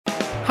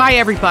Hi,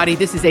 everybody.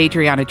 This is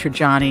Adriana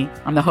Trajani.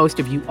 I'm the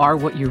host of You Are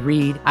What You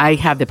Read. I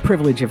have the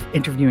privilege of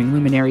interviewing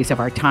luminaries of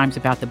our times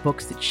about the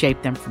books that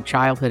shaped them from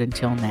childhood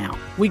until now.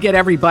 We get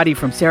everybody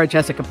from Sarah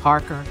Jessica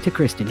Parker to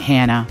Kristen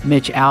Hanna,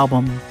 Mitch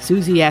Albom,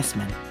 Susie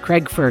Essman,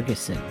 Craig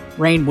Ferguson,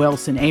 Rainn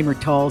Wilson, Amor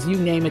Tolls, you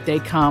name it, they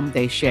come,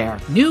 they share.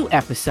 New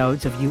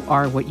episodes of You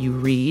Are What You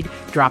Read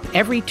drop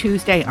every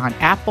Tuesday on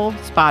Apple,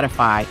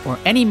 Spotify, or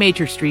any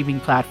major streaming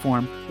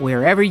platform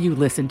wherever you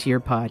listen to your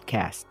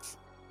podcasts.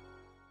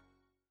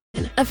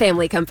 A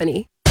family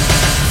company.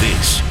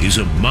 This is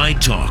a My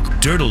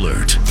Talk Dirt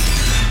Alert.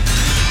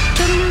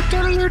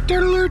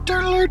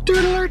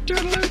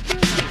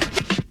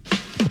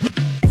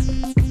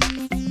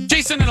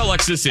 Jason and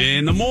Alexis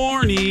in the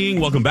morning.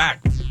 Welcome back.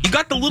 You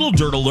got the little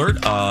dirt alert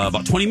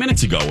about 20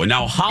 minutes ago, and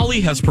now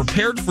Holly has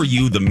prepared for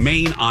you the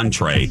main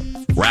entree.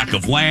 Rack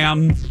of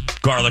lamb,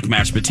 garlic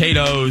mashed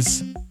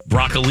potatoes,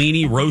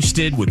 broccolini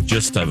roasted with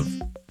just a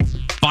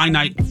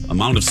finite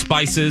amount of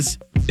spices.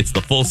 It's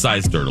the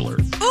full-size dirt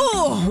alert.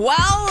 Oh,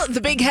 well,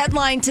 the big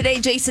headline today,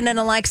 Jason and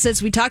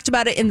Alexis, we talked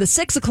about it in the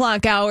 6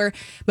 o'clock hour,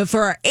 but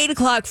for our 8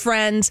 o'clock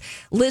friends,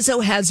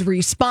 Lizzo has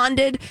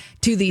responded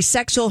to the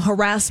sexual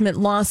harassment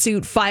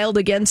lawsuit filed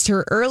against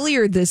her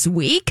earlier this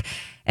week.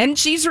 And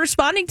she's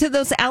responding to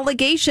those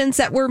allegations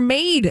that were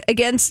made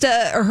against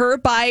her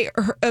by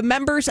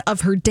members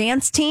of her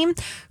dance team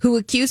who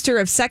accused her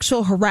of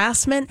sexual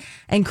harassment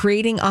and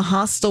creating a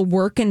hostile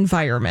work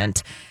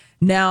environment.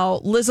 Now,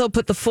 Lizzo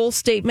put the full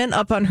statement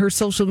up on her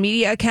social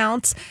media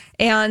accounts,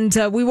 and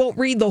we won't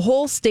read the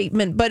whole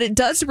statement, but it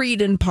does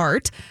read in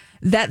part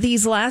that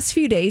these last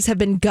few days have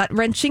been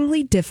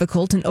gut-wrenchingly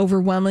difficult and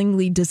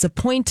overwhelmingly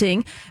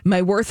disappointing.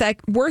 My work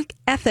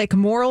ethic,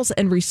 morals,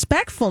 and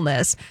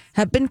respectfulness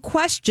have been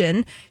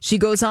questioned. She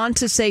goes on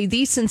to say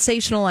these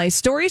sensationalized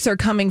stories are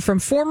coming from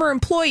former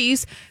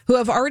employees who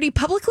have already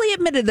publicly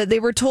admitted that they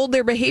were told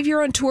their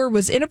behavior on tour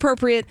was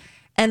inappropriate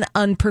and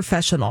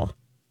unprofessional.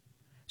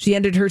 She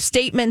ended her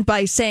statement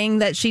by saying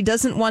that she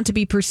doesn't want to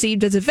be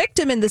perceived as a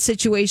victim in the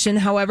situation.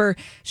 However,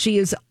 she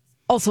is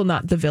also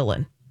not the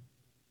villain.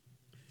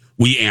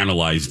 We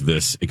analyzed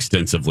this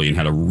extensively and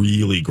had a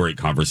really great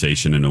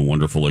conversation and a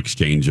wonderful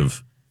exchange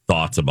of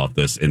thoughts about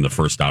this in the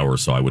first hour.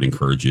 So I would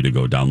encourage you to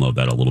go download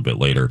that a little bit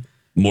later.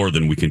 More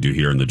than we can do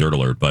here in the Dirt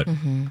Alert. But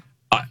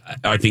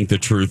I think the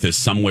truth is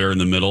somewhere in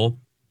the middle.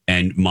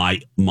 And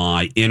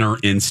my inner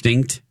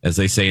instinct, as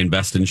they say in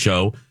Best in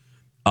Show,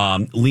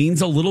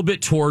 leans a little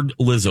bit toward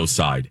Lizzo's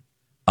side.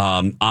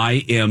 I'm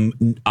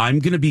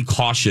going to be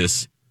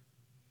cautious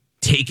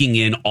taking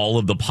in all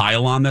of the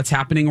pile-on that's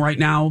happening right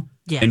now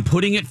and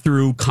putting it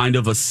through kind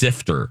of a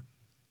sifter,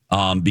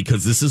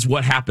 because this is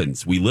what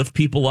happens. We lift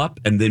people up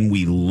and then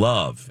we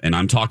love, and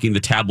I'm talking the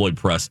tabloid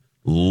press,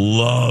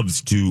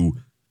 loves to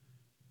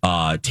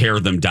tear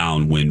them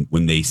down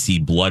when they see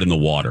blood in the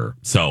water.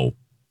 So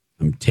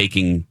I'm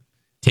taking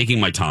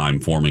my time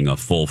forming a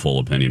full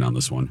opinion on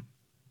this one.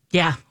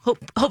 Yeah,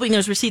 hoping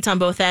there's receipts on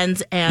both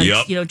ends, and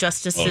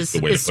justice is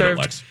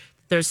served.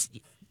 There's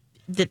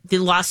the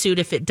lawsuit,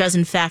 if it does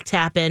in fact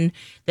happen,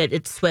 that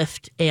it's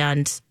swift,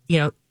 and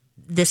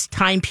this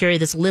time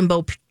period, this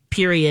limbo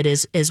period,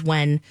 is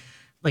when,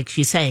 like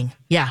she's saying,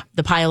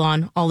 the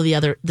pile-on, all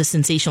of the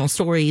sensational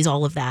stories,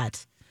 all of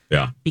that,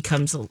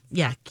 becomes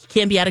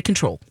can be out of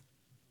control.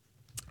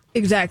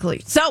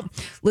 Exactly. So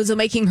Lizzo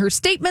making her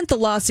statement. The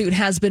lawsuit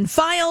has been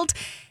filed.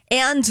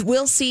 And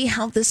we'll see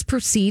how this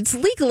proceeds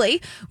legally,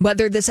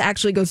 whether this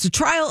actually goes to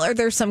trial or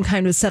there's some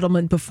kind of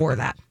settlement before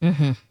that.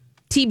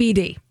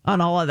 TBD on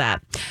all of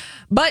that.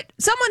 But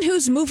someone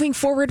who's moving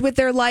forward with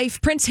their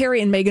life, Prince Harry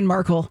and Meghan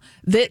Markle,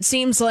 that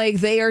seems like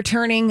they are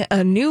turning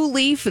a new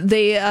leaf.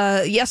 They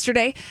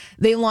yesterday,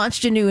 they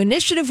launched a new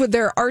initiative with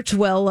their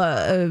Archwell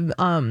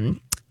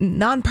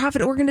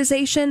nonprofit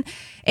organization.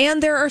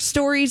 And there are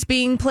stories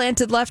being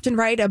planted left and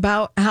right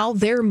about how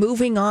they're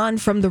moving on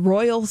from the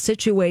royal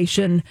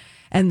situation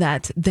and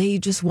that they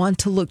just want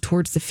to look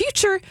towards the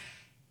future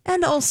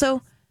and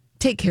also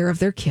take care of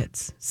their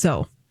kids.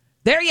 So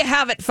there you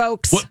have it,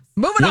 folks.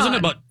 Moving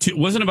on.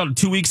 Wasn't about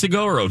 2 weeks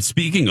ago, or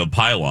speaking of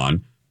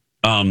pylon,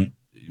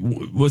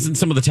 wasn't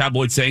some of the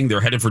tabloids saying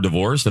they're headed for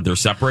divorce, that they're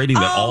separating,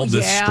 that all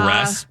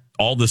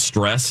the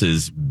stress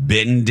is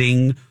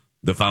bending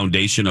the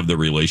foundation of the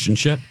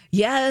relationship?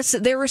 Yes,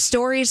 there were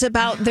stories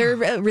about their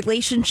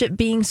relationship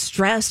being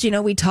stressed.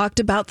 We talked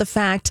about the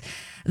fact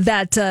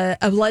that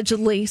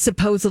allegedly,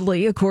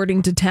 supposedly,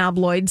 according to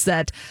tabloids,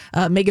 that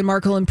Meghan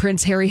Markle and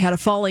Prince Harry had a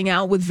falling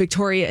out with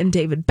Victoria and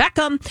David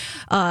Beckham,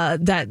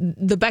 that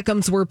the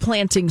Beckhams were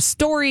planting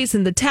stories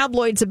in the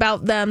tabloids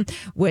about them,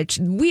 which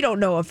we don't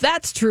know if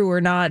that's true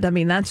or not. I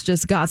mean, that's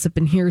just gossip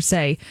and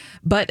hearsay.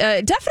 But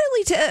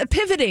definitely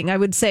pivoting, I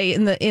would say,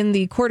 in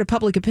the court of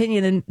public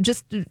opinion and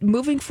just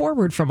moving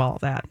forward from all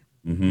that.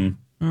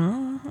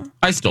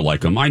 I still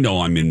like him. I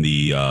know I'm in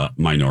the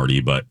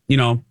minority, but,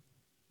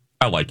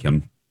 I like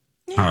him.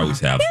 I always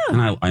have.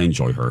 And I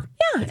enjoy her.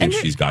 I think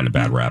she's gotten a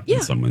bad rap in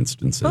some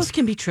instances. Both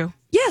can be true.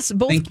 Yes,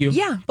 both. Thank you.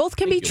 Yeah, both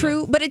can be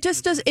true, but it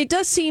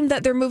does seem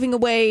that they're moving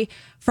away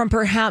from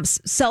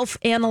perhaps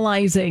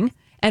self-analyzing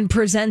and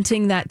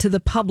presenting that to the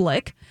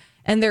public.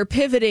 And they're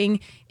pivoting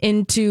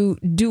into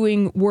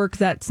doing work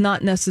that's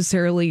not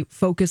necessarily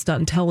focused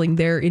on telling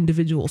their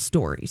individual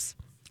stories.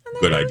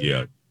 Good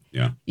idea.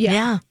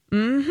 Yeah.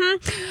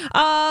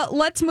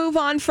 Let's move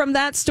on from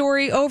that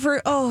story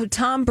over. Oh,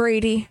 Tom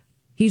Brady.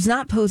 He's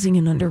not posing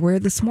in underwear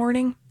this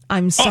morning.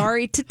 I'm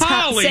sorry to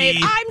say it.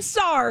 I'm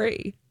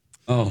sorry.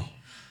 Oh.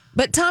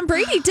 But Tom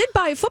Brady did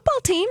buy a football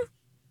team.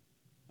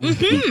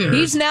 Mm-hmm.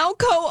 He's now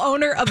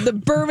co-owner of the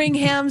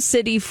Birmingham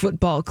City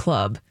Football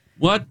Club.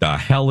 What the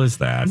hell is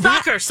that?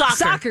 Soccer.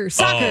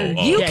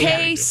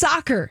 UK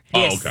soccer.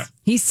 Oh, okay.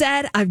 He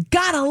said, I've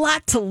got a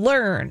lot to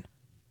learn.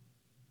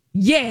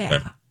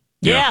 Yeah.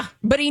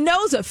 But he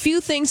knows a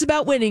few things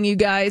about winning, you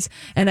guys,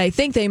 and I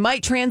think they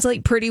might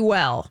translate pretty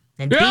well.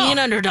 And being an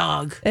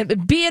underdog.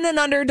 And being an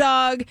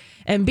underdog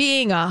and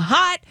being a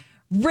hot,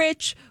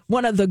 rich,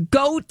 one of the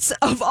GOATs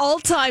of all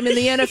time in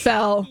the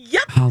NFL.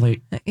 Yep.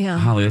 Holly,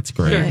 that's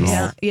great.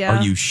 Yeah.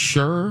 Are you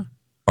sure?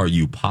 Are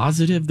you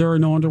positive there are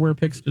no underwear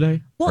picks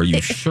today? Well, are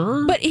you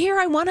sure? But here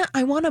I wanna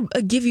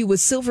give you a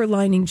silver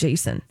lining,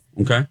 Jason.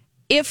 Okay.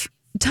 If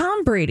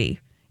Tom Brady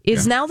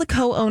is now the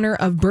co-owner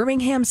of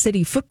Birmingham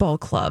City Football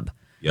Club.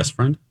 Yes,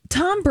 friend.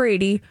 Tom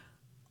Brady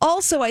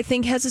also, I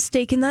think, has a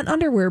stake in that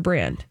underwear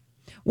brand.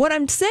 What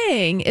I'm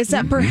saying is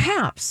that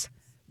perhaps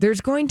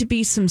there's going to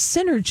be some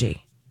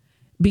synergy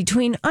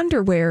between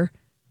underwear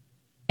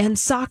and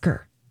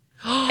soccer.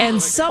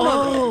 And some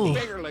of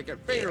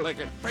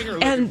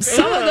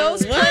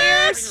those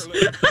players,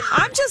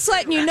 I'm just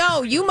letting you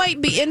know, you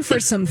might be in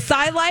for some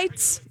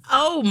thighlights.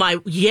 Oh my,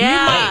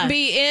 yeah. You might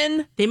be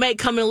in. They might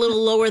come in a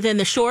little lower than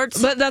the shorts.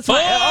 But that's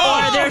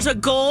why. Or there's a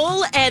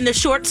goal and the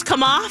shorts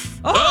come off.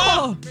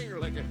 Oh.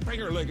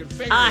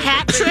 A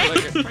hat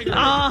trick.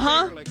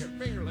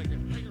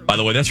 By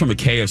the way, that's from a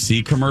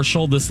KFC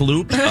commercial. This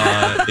loop is,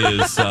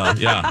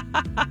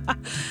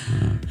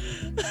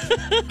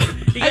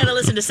 You got to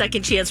listen to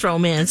Second Chance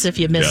Romance if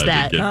you missed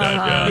that.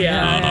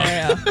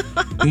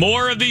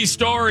 More of these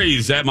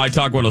stories at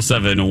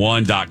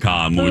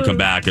mytalk1071.com. When we come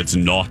back, it's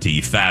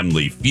Naughty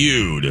Family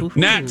Feud.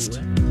 Next.